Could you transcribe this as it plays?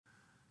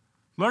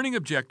Learning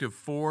Objective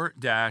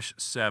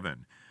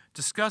 4-7.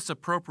 Discuss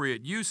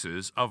appropriate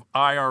uses of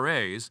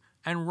IRAs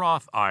and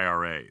Roth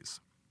IRAs.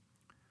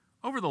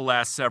 Over the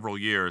last several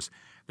years,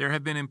 there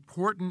have been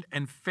important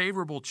and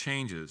favorable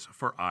changes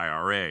for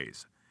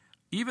IRAs.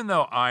 Even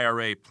though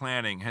IRA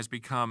planning has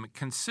become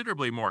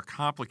considerably more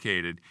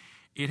complicated,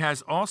 it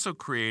has also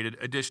created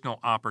additional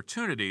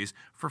opportunities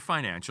for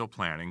financial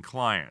planning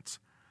clients.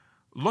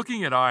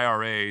 Looking at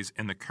IRAs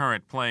in the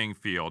current playing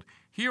field,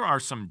 here are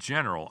some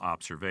general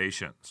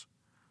observations.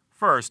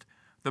 First,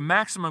 the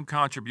maximum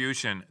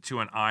contribution to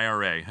an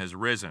IRA has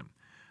risen.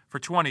 For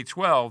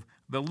 2012,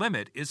 the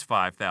limit is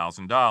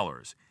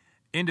 $5,000.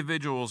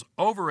 Individuals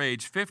over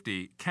age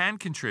 50 can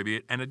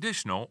contribute an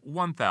additional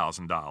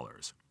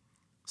 $1,000.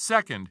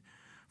 Second,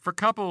 for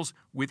couples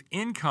with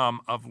income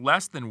of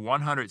less than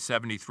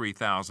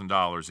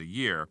 $173,000 a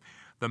year,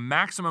 the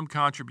maximum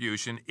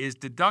contribution is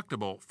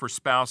deductible for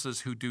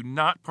spouses who do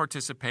not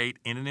participate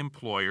in an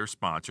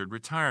employer-sponsored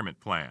retirement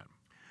plan.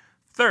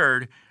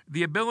 Third,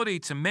 the ability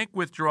to make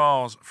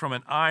withdrawals from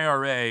an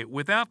IRA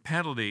without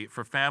penalty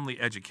for family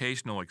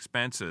educational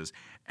expenses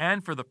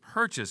and for the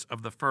purchase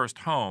of the first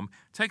home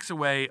takes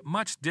away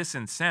much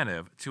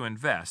disincentive to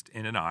invest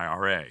in an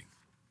IRA.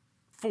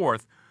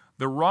 Fourth,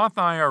 the Roth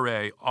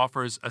IRA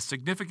offers a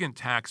significant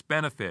tax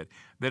benefit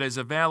that is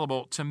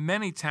available to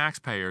many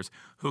taxpayers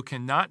who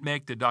cannot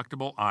make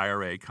deductible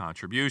IRA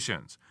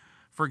contributions.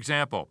 For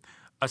example,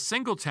 a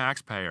single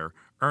taxpayer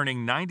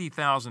earning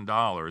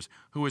 $90,000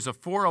 who is a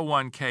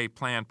 401k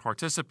plan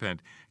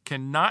participant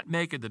cannot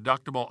make a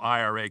deductible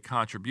IRA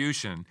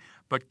contribution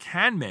but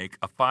can make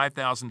a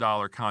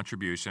 $5,000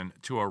 contribution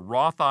to a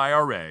Roth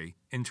IRA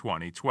in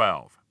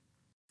 2012.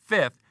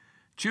 Fifth,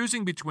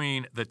 choosing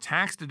between the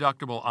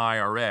tax-deductible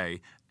IRA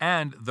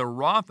and the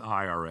Roth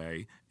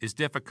IRA is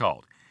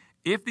difficult.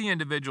 If the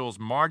individual's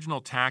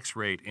marginal tax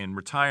rate in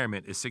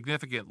retirement is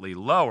significantly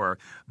lower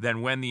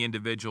than when the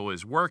individual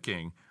is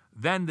working,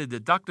 then the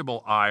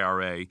deductible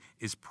IRA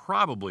is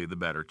probably the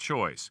better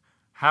choice.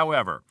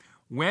 However,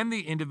 when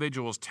the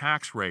individual's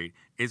tax rate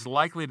is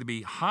likely to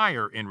be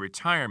higher in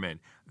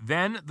retirement,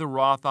 then the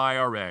Roth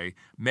IRA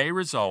may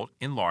result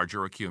in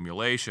larger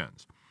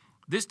accumulations.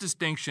 This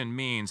distinction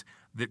means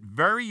that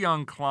very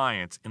young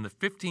clients in the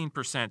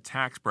 15%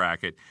 tax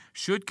bracket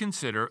should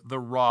consider the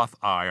Roth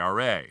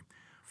IRA.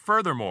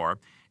 Furthermore,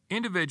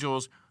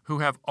 individuals who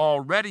have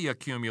already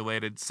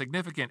accumulated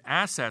significant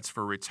assets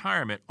for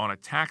retirement on a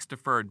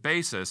tax-deferred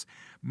basis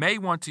may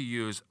want to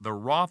use the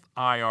Roth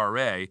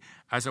IRA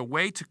as a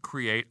way to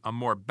create a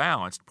more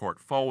balanced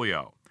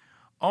portfolio.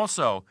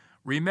 Also,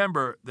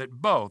 remember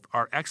that both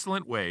are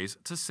excellent ways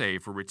to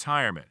save for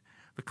retirement.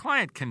 The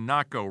client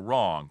cannot go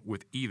wrong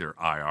with either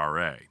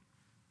IRA.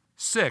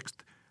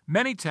 Sixth,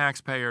 many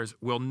taxpayers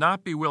will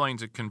not be willing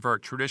to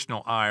convert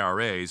traditional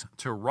IRAs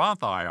to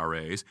Roth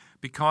IRAs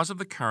because of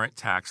the current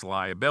tax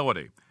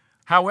liability.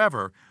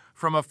 However,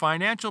 from a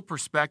financial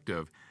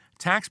perspective,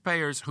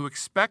 taxpayers who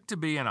expect to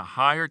be in a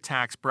higher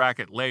tax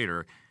bracket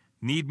later,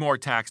 need more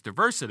tax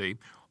diversity,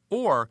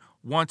 or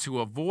want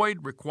to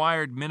avoid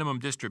required minimum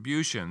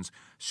distributions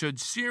should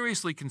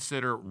seriously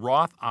consider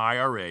Roth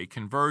IRA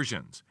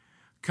conversions.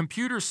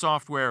 Computer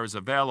software is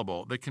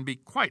available that can be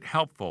quite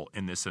helpful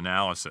in this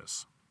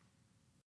analysis.